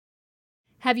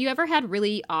Have you ever had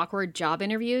really awkward job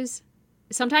interviews?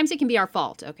 Sometimes it can be our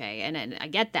fault, okay, and I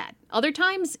get that. Other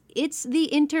times, it's the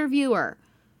interviewer.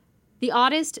 The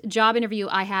oddest job interview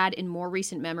I had in more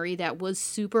recent memory that was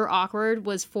super awkward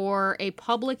was for a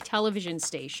public television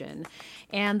station.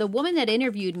 And the woman that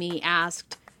interviewed me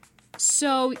asked,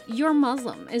 "So, you're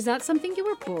Muslim. Is that something you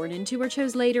were born into or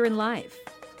chose later in life?"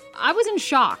 I was in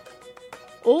shock.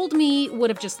 Old me would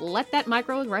have just let that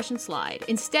microaggression slide.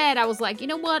 Instead, I was like, you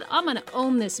know what? I'm going to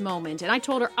own this moment. And I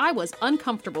told her I was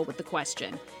uncomfortable with the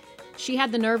question. She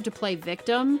had the nerve to play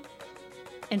victim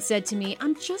and said to me,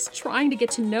 "I'm just trying to get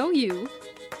to know you."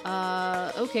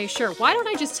 Okay, sure. Why don't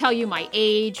I just tell you my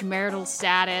age, marital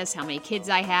status, how many kids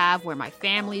I have, where my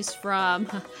family's from?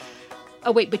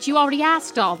 Oh, wait, but you already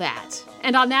asked all that.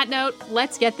 And on that note,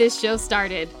 let's get this show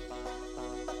started.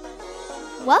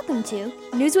 Welcome to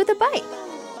News with a Bite,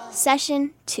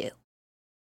 Session 2.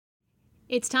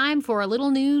 It's time for a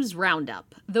little news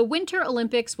roundup. The Winter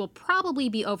Olympics will probably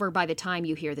be over by the time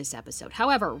you hear this episode.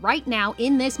 However, right now,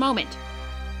 in this moment...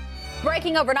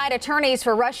 Breaking overnight, attorneys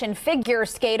for Russian figure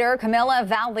skater Kamila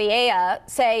Valieva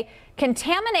say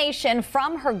contamination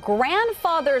from her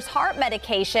grandfather's heart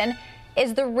medication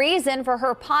is the reason for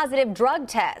her positive drug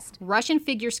test. Russian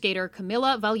figure skater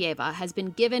Kamila Valieva has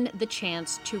been given the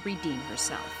chance to redeem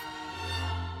herself.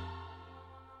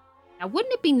 Now,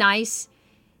 wouldn't it be nice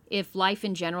if life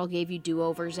in general gave you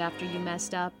do-overs after you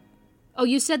messed up? Oh,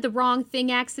 you said the wrong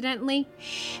thing accidentally?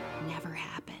 Shh, never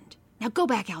happened. Now go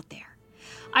back out there.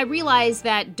 I realize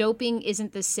that doping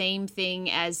isn't the same thing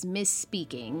as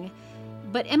misspeaking,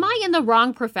 but am I in the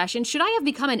wrong profession? Should I have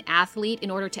become an athlete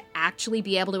in order to actually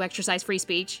be able to exercise free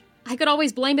speech? I could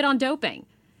always blame it on doping.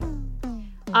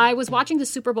 I was watching the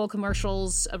Super Bowl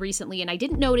commercials recently, and I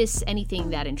didn't notice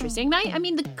anything that interesting. I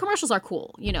mean, the commercials are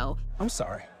cool, you know. I'm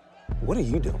sorry. What are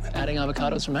you doing? Adding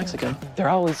avocados from Mexico. They're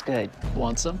always good.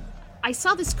 Want some? I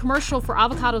saw this commercial for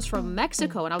avocados from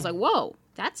Mexico, and I was like, whoa,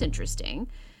 that's interesting.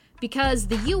 Because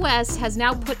the U.S. has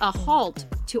now put a halt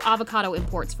to avocado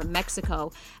imports from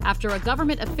Mexico after a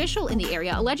government official in the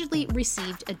area allegedly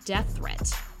received a death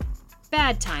threat.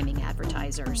 Bad timing,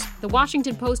 advertisers. The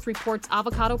Washington Post reports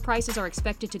avocado prices are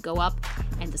expected to go up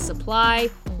and the supply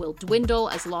will dwindle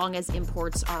as long as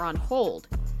imports are on hold.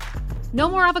 No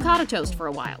more avocado toast for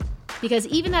a while, because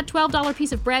even that $12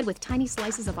 piece of bread with tiny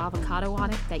slices of avocado on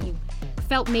it that you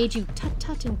felt made you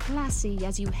tut-tut and classy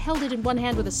as you held it in one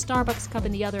hand with a Starbucks cup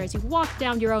in the other as you walked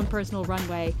down your own personal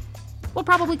runway will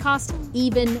probably cost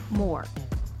even more.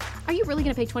 Are you really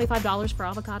going to pay $25 for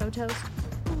avocado toast?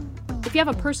 If you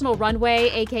have a personal runway,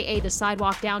 aka the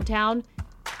sidewalk downtown,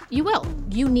 you will.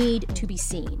 You need to be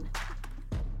seen.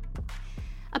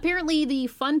 Apparently, the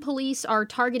fun police are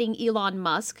targeting Elon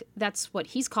Musk. That's what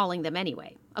he's calling them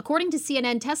anyway. According to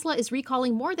CNN, Tesla is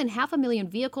recalling more than 500,000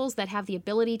 vehicles that have the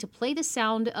ability to play the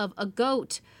sound of a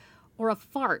goat or a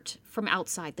fart from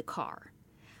outside the car.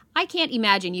 I can't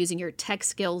imagine using your tech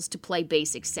skills to play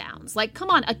basic sounds. Like, come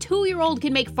on, a 2-year-old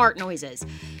can make fart noises.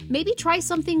 Maybe try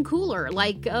something cooler,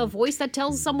 like a voice that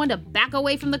tells someone to back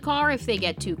away from the car if they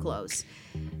get too close.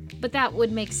 But that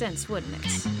would make sense, wouldn't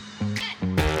it?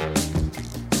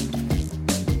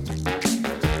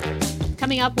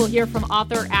 Coming up, we'll hear from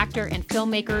author, actor, and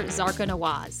filmmaker Zarka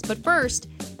Nawaz. But first,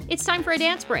 it's time for a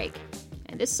dance break.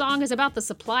 And this song is about the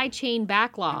supply chain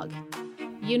backlog.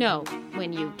 You know,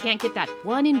 when you can't get that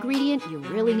one ingredient you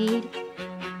really need.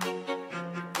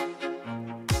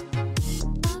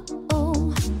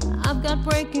 Uh-oh, I've got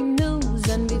breaking news,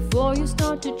 and before you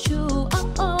start to chew,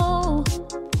 uh-oh,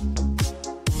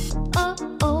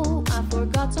 I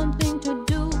forgot something to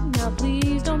do. Now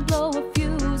please don't blow a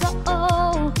fuse,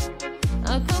 uh-oh.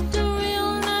 I cooked a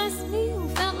real nice meal,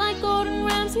 felt like Gordon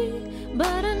Ramsay,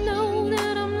 but I know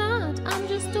that I'm not, I'm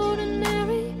just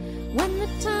ordinary. When the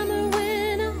timer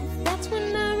went off, that's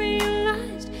when I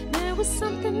realized there was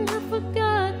something I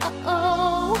forgot,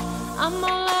 uh-oh. I'm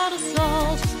all out of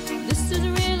salt, this is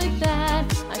really bad.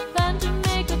 I planned to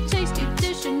make a tasty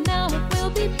dish and now it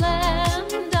will be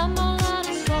bland. I'm all out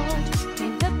of salt,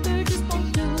 and pepper just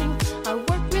won't do. I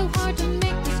worked real hard to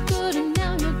make this good and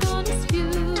now you're gonna spew.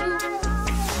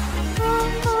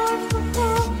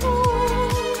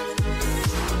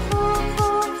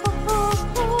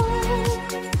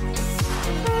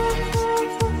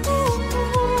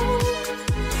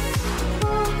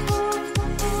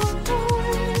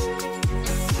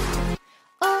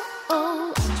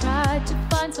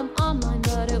 Some online,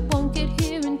 but it won't get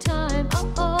here in time.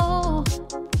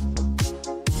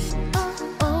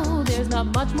 There's not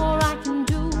much more I can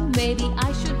do. Maybe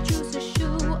I should choose a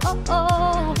shoe.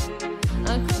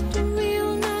 I cooked a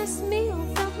real nice meal,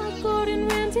 felt like Gordon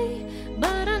Ramsay,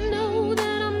 but I know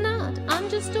that I'm not. I'm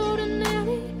just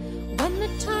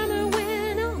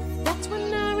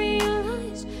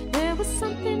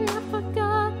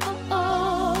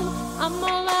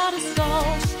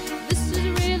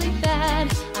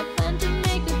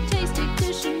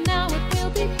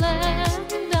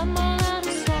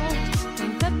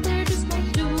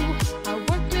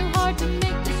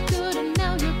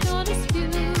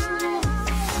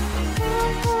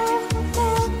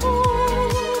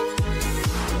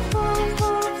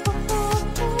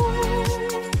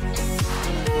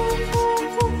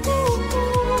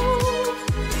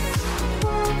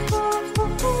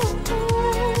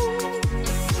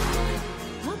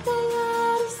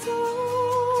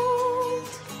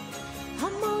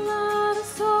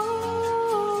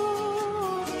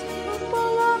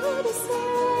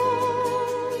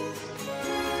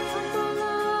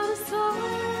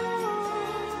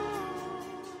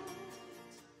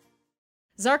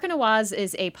Zarqa Nawaz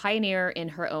is a pioneer in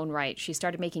her own right. She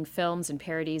started making films and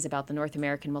parodies about the North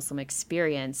American Muslim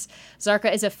experience.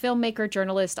 Zarqa is a filmmaker,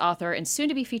 journalist, author, and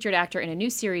soon-to-be featured actor in a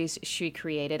new series she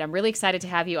created. I'm really excited to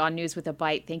have you on News with a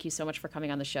Bite. Thank you so much for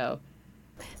coming on the show.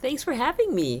 Thanks for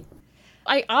having me.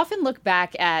 I often look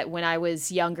back at when I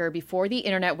was younger, before the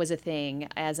internet was a thing,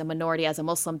 as a minority, as a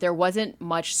Muslim, there wasn't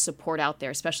much support out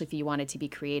there, especially if you wanted to be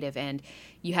creative and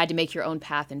you had to make your own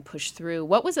path and push through.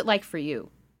 What was it like for you?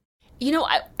 You know,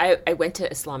 I went to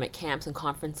Islamic camps and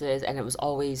conferences, and it was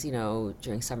always,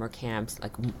 during summer camps,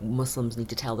 like Muslims need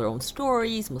to tell their own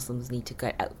stories, Muslims need to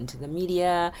get out into the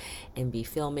media and be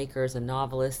filmmakers and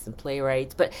novelists and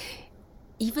playwrights. But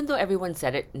even though everyone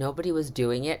said it, nobody was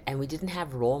doing it, and we didn't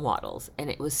have role models. And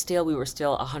we were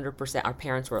still 100%, our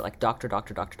parents were like, doctor,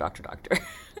 doctor, doctor, doctor, doctor.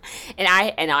 and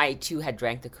I too had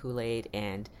drank the Kool-Aid,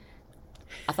 and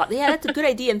I thought, yeah, that's a good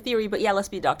idea in theory, but yeah, let's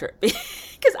be a doctor.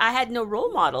 Because I had no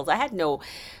role models. I had no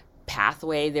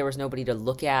pathway. There was nobody to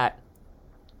look at.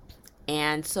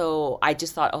 And so I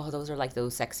just thought, oh, those are like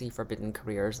those sexy forbidden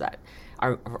careers that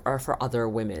are for other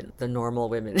women, the normal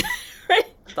women, right?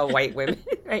 The white women,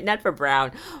 right? Not for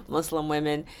brown Muslim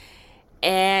women.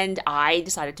 And I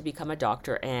decided to become a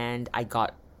doctor, and I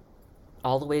got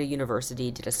all the way to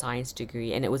university, did a science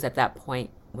degree. And it was at that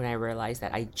point when I realized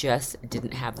that I just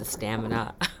didn't have the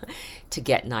stamina to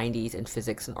get 90s in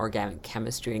physics and organic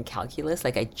chemistry and calculus.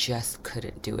 Like, I just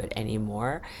couldn't do it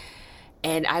anymore.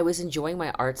 And I was enjoying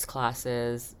my arts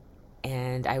classes,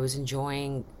 and I was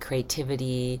enjoying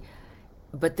creativity,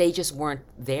 but they just weren't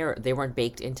there. They weren't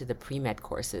baked into the pre-med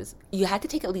courses. You had to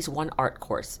take at least one art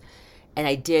course. And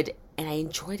I did, and I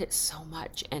enjoyed it so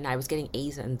much. And I was getting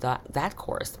A's in that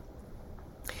course.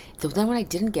 So then when I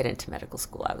didn't get into medical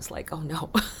school, I was like, oh no,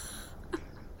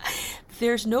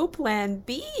 there's no plan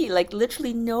B, like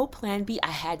literally no plan B.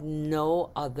 I had no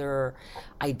other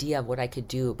idea of what I could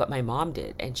do, but my mom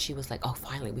did. And she was like, oh,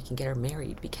 finally, we can get her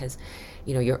married because,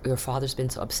 your father's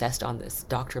been so obsessed on this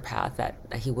doctor path that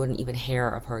he wouldn't even hear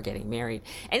of her getting married.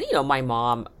 And, my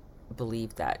mom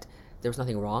believed that there was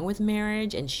nothing wrong with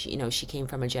marriage. And she came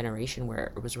from a generation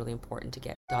where it was really important to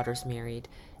get daughters married.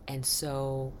 And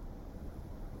so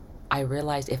I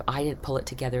realized if I didn't pull it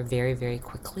together very, very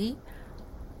quickly,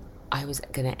 I was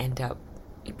going to end up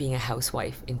being a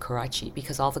housewife in Karachi,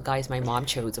 because all the guys my mom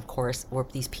chose, of course, were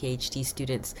these PhD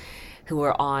students who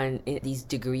were on these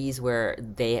degrees where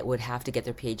they would have to get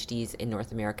their PhDs in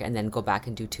North America and then go back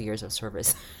and do 2 years of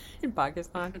service in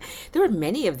Pakistan. There were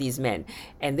many of these men,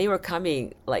 and they were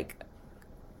coming like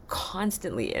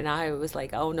constantly, and I was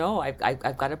like, oh no, I've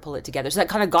got to pull it together. So that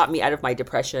kind of got me out of my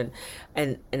depression,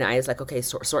 and I was like, okay,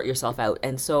 sort yourself out.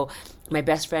 And so my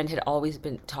best friend had always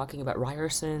been talking about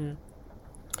Ryerson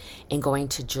and going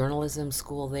to journalism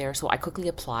school there, so I quickly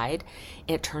applied,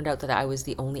 and it turned out that I was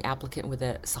the only applicant with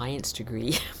a science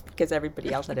degree because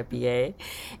everybody else had a BA,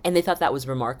 and they thought that was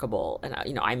remarkable.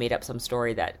 And I made up some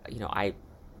story that I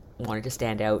wanted to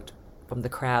stand out from the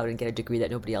crowd and get a degree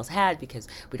that nobody else had because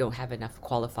we don't have enough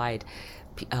qualified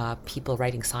people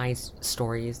writing science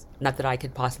stories. Not that I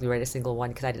could possibly write a single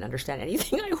one because I didn't understand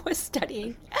anything I was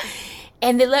studying.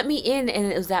 And they let me in, and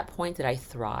it was that point that I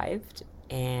thrived,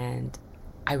 and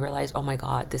I realized, oh my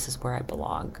God, this is where I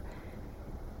belong.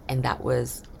 And that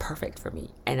was perfect for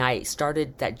me. And I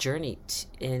started that journey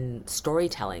in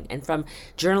storytelling. And from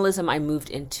journalism, I moved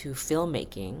into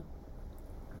filmmaking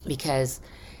because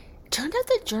turned out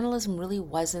that journalism really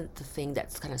wasn't the thing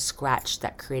that's kind of scratched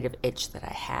that creative itch that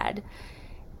I had.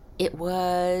 It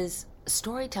was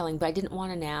storytelling, but I didn't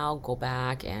want to now go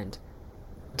back and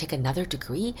take another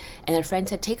degree. And a friend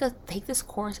said, take this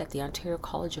course at the Ontario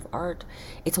College of Art.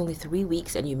 It's only 3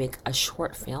 weeks, and you make a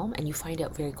short film, and you find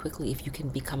out very quickly if you can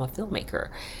become a filmmaker.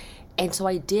 And so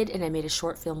I did, and I made a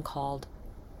short film called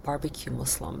Barbecue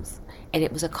Muslims. And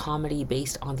it was a comedy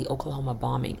based on the Oklahoma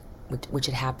bombing, which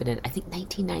had happened in, I think,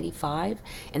 1995,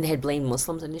 and they had blamed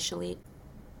Muslims initially,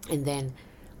 and then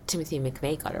Timothy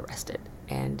McVeigh got arrested,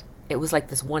 and it was like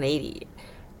this 180,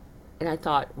 and I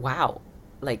thought, wow,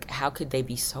 like, how could they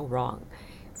be so wrong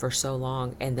for so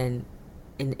long, and then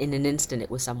in an instant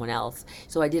it was someone else.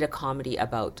 So I did a comedy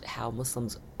about how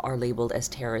Muslims are labeled as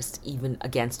terrorists even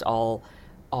against all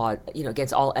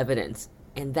evidence.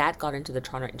 And that got into the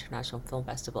Toronto International Film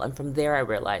Festival. And from there, I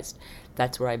realized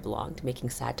that's where I belonged, making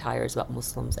satires about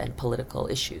Muslims and political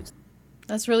issues.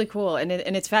 That's really cool. And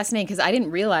it's fascinating because I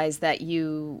didn't realize that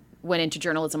you went into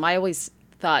journalism. I always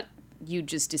thought you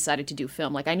just decided to do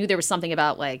film. Like, I knew there was something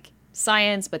about, like,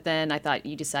 science, but then I thought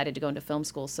you decided to go into film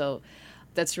school. So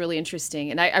that's really interesting.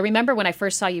 And I remember when I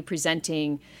first saw you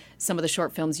presenting some of the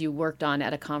short films you worked on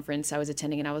at a conference I was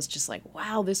attending, and I was just like,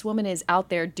 wow, this woman is out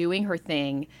there doing her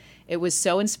thing. It was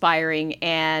so inspiring,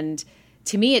 and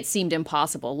to me it seemed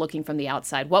impossible looking from the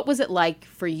outside. What was it like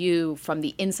for you from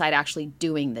the inside actually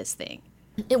doing this thing?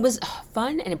 It was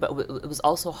fun, but it was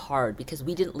also hard because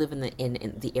we didn't live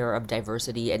in the era of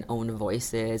diversity and own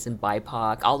voices and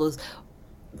BIPOC. All those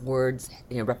words,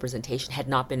 representation had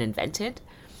not been invented.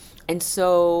 And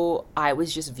so I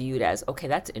was just viewed as, okay,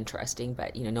 that's interesting,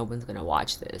 but no one's going to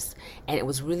watch this. And it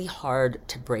was really hard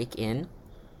to break in.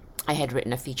 I had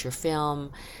written a feature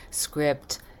film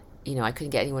script. I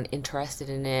couldn't get anyone interested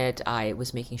in it. I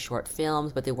was making short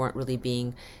films, but they weren't really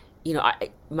being,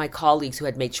 my colleagues who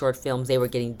had made short films, they were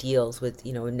getting deals with,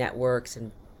 networks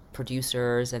and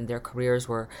producers, and their careers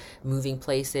were moving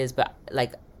places. But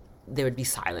like, there would be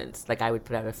silence. Like, I would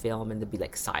put out a film and there'd be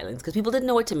like silence because people didn't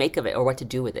know what to make of it or what to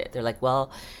do with it. They're like,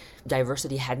 well,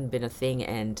 diversity hadn't been a thing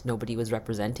and nobody was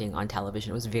representing on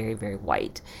television. It was very, very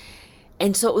white.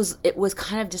 And so it was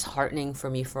kind of disheartening for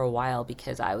me for a while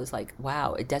because I was like,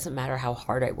 wow, it doesn't matter how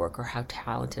hard I work or how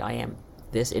talented I am.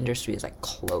 This industry is like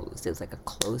closed. It was like a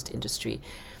closed industry.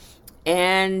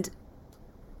 And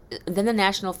then the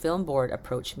National Film Board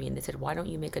approached me and they said, why don't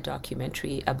you make a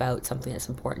documentary about something that's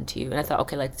important to you? And I thought,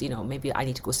 okay, let's, maybe I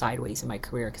need to go sideways in my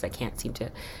career because I can't seem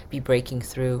to be breaking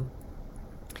through.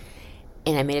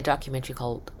 And I made a documentary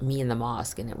called Me in the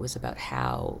Mosque, and it was about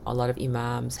how a lot of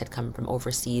imams had come from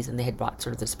overseas and they had brought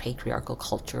sort of this patriarchal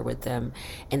culture with them,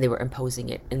 and they were imposing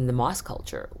it in the mosque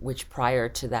culture, which prior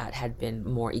to that had been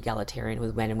more egalitarian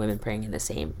with men and women praying in the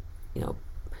same,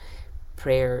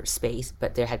 prayer space,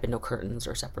 but there had been no curtains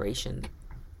or separation.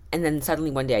 And then suddenly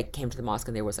one day I came to the mosque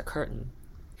and there was a curtain.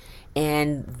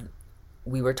 And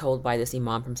we were told by this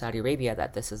imam from Saudi Arabia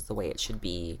that this is the way it should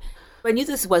be. I knew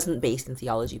this wasn't based in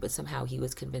theology, but somehow he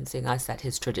was convincing us that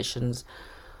his traditions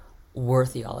were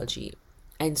theology.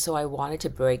 And so I wanted to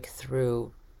break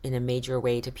through in a major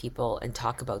way to people and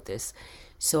talk about this.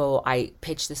 So I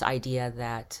pitched this idea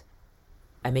that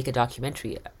I make a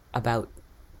documentary about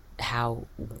how,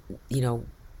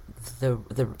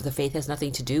 the faith has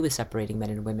nothing to do with separating men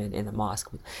and women in the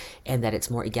mosque, and that it's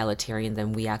more egalitarian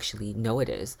than we actually know it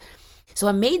is. So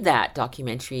I made that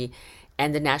documentary,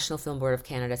 and the National Film Board of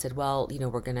Canada said, well,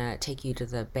 we're going to take you to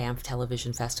the Banff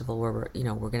Television Festival where we're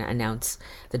going to announce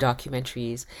the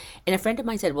documentaries. And a friend of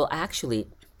mine said, well, actually,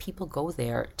 people go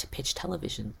there to pitch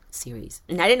television series.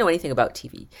 And I didn't know anything about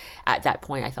TV. At that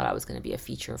point, I thought I was going to be a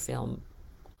feature film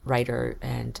writer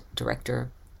and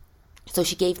director. So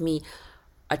she gave me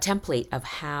a template of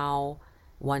how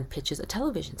one pitches a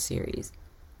television series.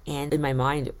 And in my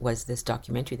mind was this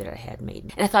documentary that I had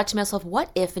made. And I thought to myself, what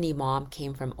if an imam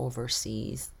came from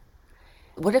overseas?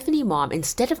 What if an imam,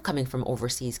 instead of coming from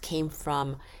overseas, came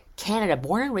from Canada,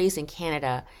 born and raised in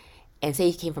Canada, and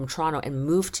say he came from Toronto and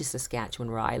moved to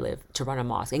Saskatchewan, where I live, to run a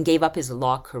mosque, and gave up his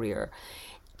law career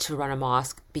to run a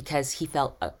mosque because he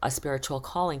felt a spiritual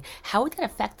calling? How would that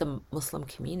affect the Muslim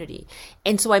community?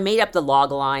 And so I made up the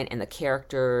log line and the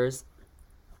characters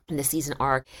and the season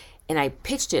arc, and I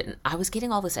pitched it, and I was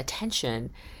getting all this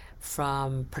attention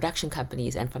from production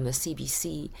companies and from the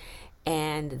CBC,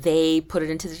 and they put it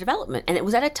into the development. And it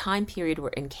was at a time period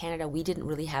where in Canada we didn't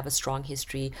really have a strong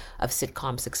history of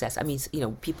sitcom success. I mean,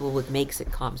 people would make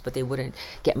sitcoms, but they wouldn't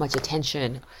get much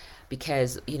attention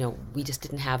because, we just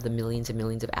didn't have the millions and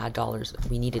millions of ad dollars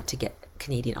we needed to get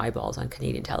Canadian eyeballs on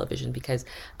Canadian television because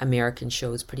American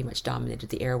shows pretty much dominated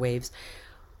the airwaves.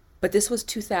 But this was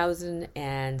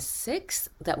 2006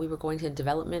 that we were going to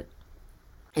development,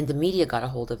 and the media got a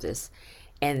hold of this.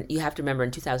 And you have to remember,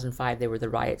 in 2005, there were the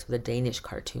riots with the Danish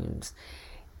cartoons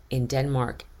in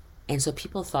Denmark. And so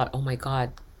people thought, oh my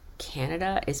God,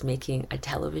 Canada is making a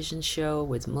television show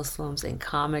with Muslims and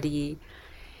comedy.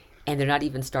 And they're not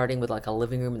even starting with like a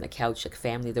living room and the couch, like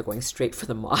family. They're going straight for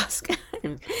the mosque.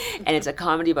 and it's a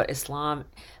comedy about Islam.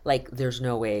 Like, there's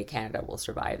no way Canada will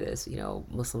survive this.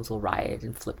 Muslims will riot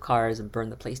and flip cars and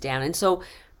burn the place down. And so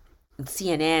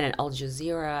CNN and Al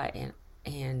Jazeera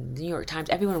and the New York Times,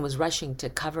 everyone was rushing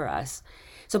to cover us.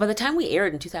 So by the time we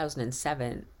aired in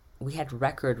 2007, we had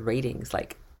record ratings.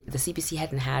 Like, the CBC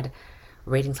hadn't had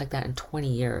ratings like that in 20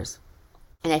 years.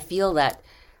 And I feel that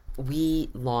we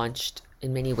launched,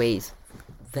 in many ways,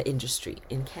 the industry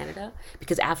in Canada,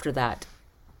 because after that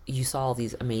you saw all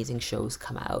these amazing shows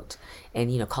come out,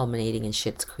 and culminating in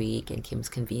Schitt's Creek and Kim's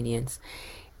Convenience,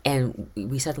 and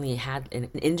we suddenly had an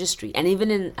industry. And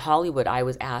even in Hollywood, I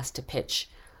was asked to pitch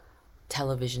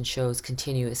television shows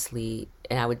continuously,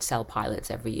 and I would sell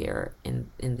pilots every year in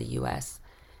the US.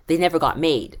 They never got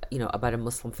made, about a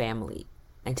Muslim family,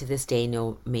 and to this day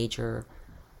no major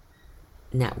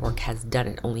network has done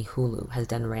it. Only Hulu has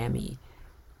done Rami.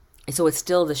 And so it's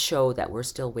still the show that we're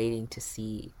still waiting to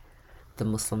see the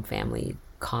Muslim family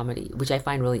comedy, which I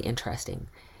find really interesting.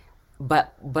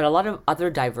 But a lot of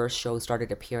other diverse shows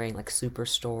started appearing, like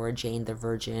Superstore, Jane the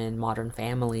Virgin, Modern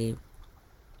Family.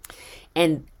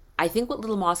 And I think what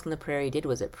Little Mosque on the Prairie did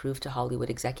was it proved to Hollywood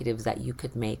executives that you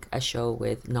could make a show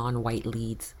with non-white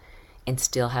leads and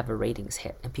still have a ratings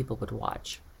hit and people would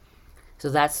watch. So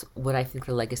that's what I think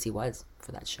the legacy was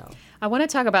for that show. I want to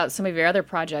talk about some of your other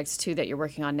projects, too, that you're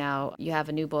working on now. You have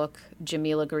a new book,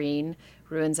 Jamila Green,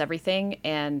 Ruins Everything,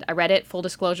 and I read it. Full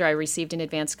disclosure, I received an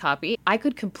advance copy. I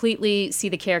could completely see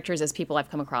the characters as people I've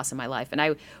come across in my life, and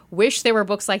I wish there were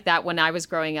books like that when I was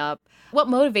growing up. What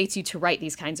motivates you to write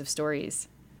these kinds of stories?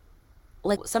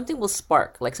 Like something will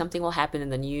spark, like something will happen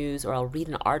in the news, or I'll read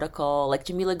an article, like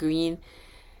Jamila Green.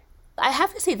 I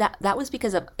have to say that was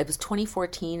because it was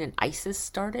 2014 and ISIS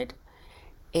started.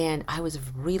 And I was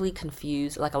really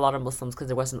confused, like a lot of Muslims, because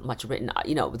there wasn't much written.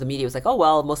 You know, the media was like, oh,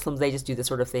 well, Muslims, they just do this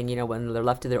sort of thing, you know, when they're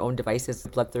left to their own devices,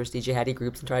 bloodthirsty jihadi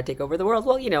groups and try to take over the world.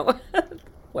 Well, you know,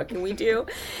 what can we do?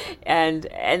 And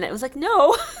it was like,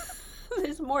 no,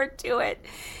 there's more to it.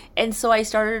 And so I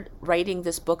started writing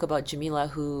this book about Jamila,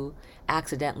 who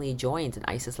accidentally joins an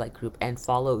ISIS-like group and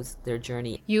follows their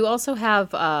journey. You also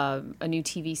have a new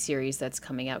TV series that's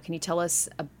coming out. Can you tell us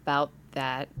about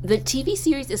that? The TV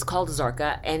series is called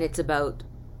Zarqa, and it's about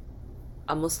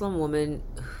a Muslim woman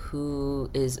who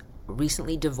is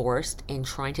recently divorced and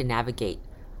trying to navigate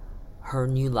her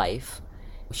new life.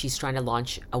 She's trying to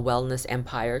launch a wellness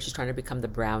empire. She's trying to become the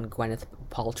brown Gwyneth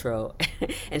Paltrow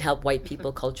and help white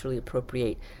people culturally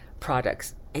appropriate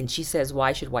products. And she says,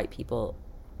 why should white people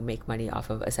make money off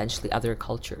of essentially other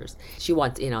cultures? She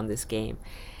wants in on this game.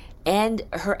 And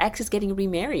her ex is getting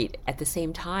remarried at the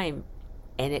same time.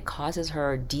 And it causes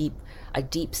her a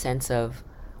deep sense of,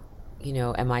 you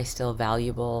know, am I still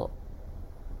valuable?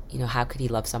 You know, how could he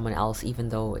love someone else even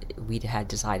though we had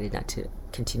decided not to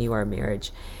continue our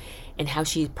marriage? And how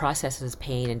she processes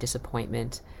pain and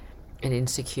disappointment and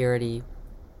insecurity.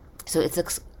 So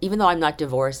even though I'm not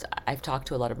divorced, I've talked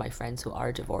to a lot of my friends who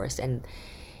are divorced, and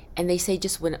they say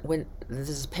just when there's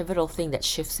this pivotal thing that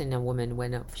shifts in a woman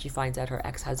when she finds out her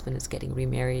ex-husband is getting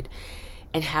remarried,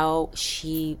 and how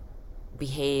she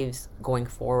behaves going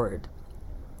forward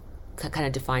kind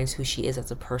of defines who she is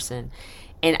as a person.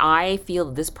 And I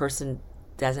feel this person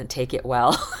doesn't take it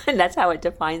well, and that's how it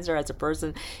defines her as a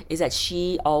person, is that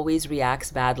she always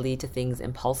reacts badly to things,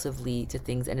 impulsively to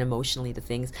things, and emotionally to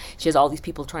things. She has all these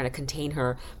people trying to contain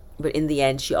her, but in the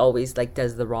end she always like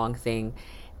does the wrong thing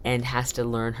and has to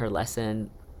learn her lesson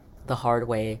the hard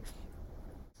way.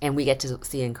 And we get to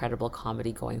see incredible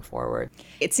comedy going forward.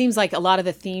 It seems like a lot of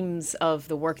the themes of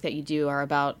the work that you do are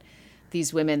about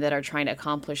these women that are trying to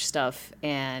accomplish stuff,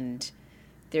 and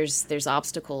there's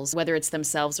obstacles, whether it's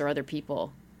themselves or other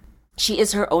people. She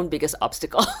is her own biggest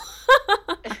obstacle.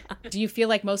 Do you feel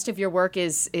like most of your work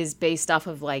is based off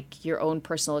of like your own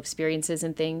personal experiences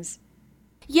and things?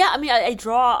 Yeah, I mean, I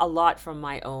draw a lot from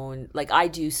my own, like I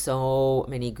do so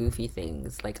many goofy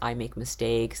things. Like I make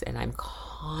mistakes and I'm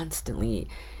constantly,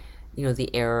 you know,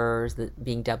 the errors, the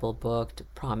being double booked,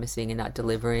 promising and not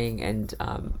delivering. And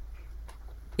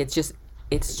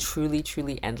it's truly,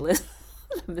 truly endless.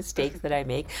 The mistakes that I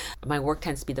make. My work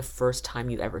tends to be the first time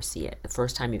you ever see it, the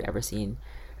first time you've ever seen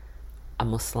a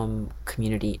Muslim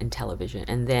community in television.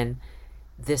 And then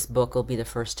this book will be the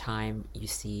first time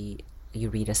you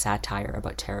read a satire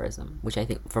about terrorism, which I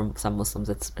think for some Muslims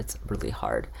it's really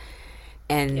hard.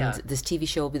 And this TV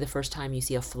show will be the first time you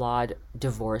see a flawed,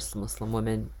 divorced Muslim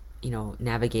woman, you know,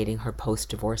 navigating her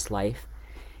post-divorce life.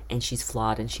 And she's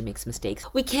flawed and she makes mistakes.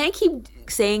 We can't keep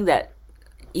saying that,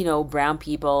 you know, brown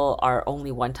people are only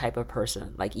one type of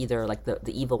person, like either like the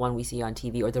evil one we see on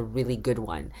TV or the really good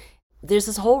one. There's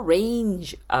this whole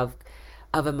range of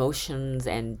emotions,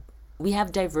 and we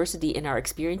have diversity in our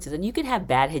experiences. And you can have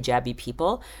bad hijabi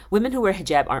people. Women who wear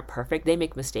hijab aren't perfect. They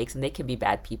make mistakes and they can be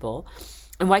bad people.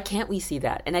 And why can't we see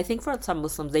that? And I think for some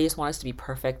Muslims, they just want us to be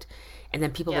perfect. And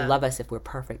then people will love us if we're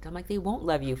perfect. I'm like, they won't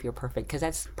love you if you're perfect, because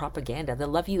that's propaganda. They'll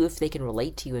love you if they can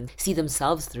relate to you and see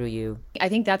themselves through you. I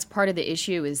think that's part of the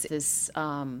issue, is this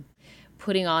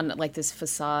putting on like this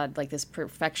facade, like this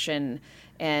perfection.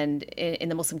 And in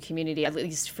the Muslim community, at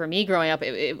least for me growing up,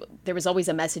 there was always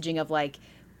a messaging of like,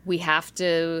 we have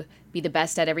to be the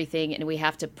best at everything, and we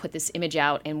have to put this image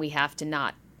out, and we have to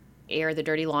not air the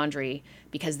dirty laundry,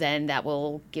 because then that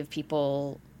will give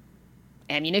people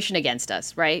ammunition against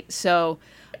us, right? So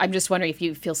I'm just wondering if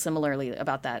you feel similarly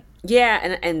about that.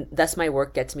 Yeah, and thus my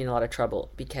work gets me in a lot of trouble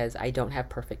because I don't have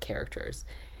perfect characters.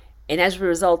 And as a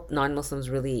result, non-Muslims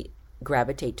really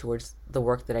gravitate towards the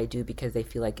work that I do because they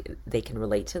feel like they can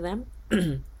relate to them.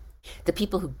 The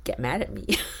people who get mad at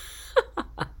me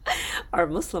are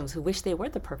Muslims who wish they were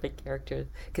the perfect character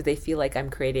because they feel like I'm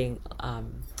creating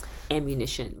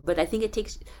ammunition. But I think it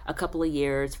takes a couple of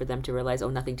years for them to realize, oh,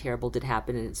 nothing terrible did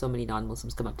happen. And so many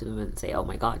non-Muslims come up to them and say, oh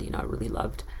my God, I really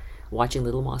loved watching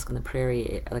Little Mosque on the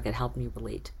Prairie. It helped me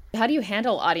relate. How do you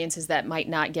handle audiences that might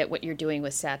not get what you're doing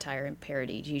with satire and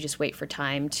parody? Do you just wait for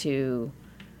time to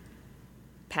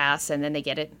pass and then they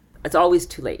get it? It's always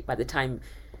too late. By the time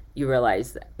you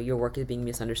realize that your work is being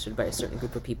misunderstood by a certain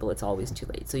group of people, it's always too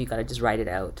late. So you got to just write it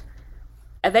out.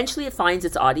 Eventually it finds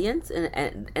its audience,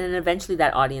 and eventually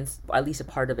that audience, at least a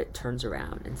part of it, turns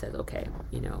around and says, okay,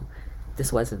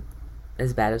 this wasn't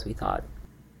as bad as we thought.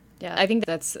 Yeah, I think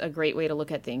that's a great way to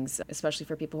look at things, especially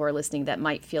for people who are listening that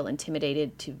might feel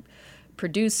intimidated to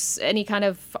produce any kind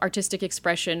of artistic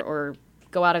expression or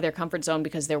go out of their comfort zone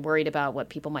because they're worried about what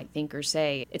people might think or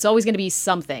say. It's always going to be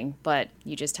something, but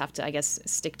you just have to, I guess,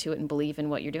 stick to it and believe in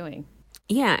what you're doing.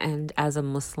 Yeah, and as a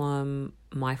Muslim,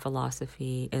 my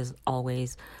philosophy is I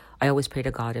always pray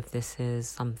to God, if this is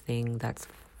something that's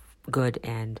good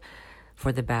and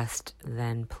for the best,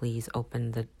 then please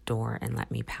open the door and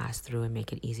let me pass through and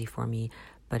make it easy for me.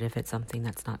 But if it's something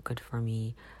that's not good for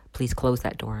me, please close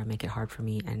that door and make it hard for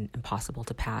me and impossible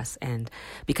to pass. And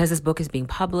because this book is being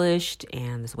published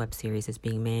and this web series is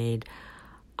being made,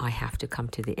 I have to come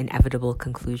to the inevitable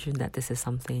conclusion that this is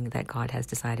something that God has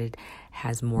decided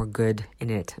has more good in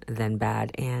it than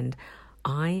bad. And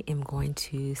I am going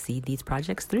to see these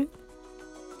projects through.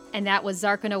 And that was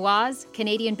Zarka Nawaz,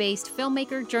 Canadian-based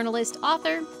filmmaker, journalist,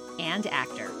 author, and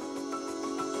actor.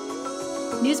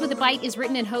 News with a Bite is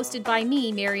written and hosted by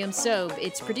me, Miriam Sobe.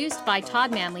 It's produced by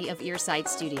Todd Manley of Earsight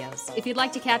Studios. If you'd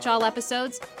like to catch all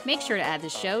episodes, make sure to add the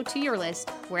show to your list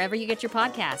wherever you get your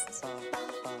podcasts.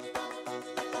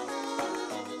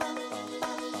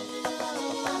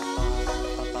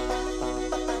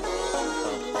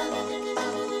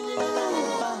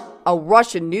 A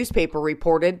Russian newspaper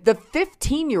reported the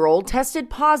 15-year-old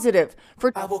tested positive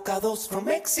for avocados from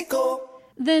Mexico.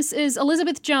 This is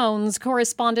Elizabeth Jones,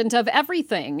 correspondent of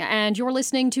Everything, and you're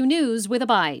listening to News with a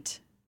Bite.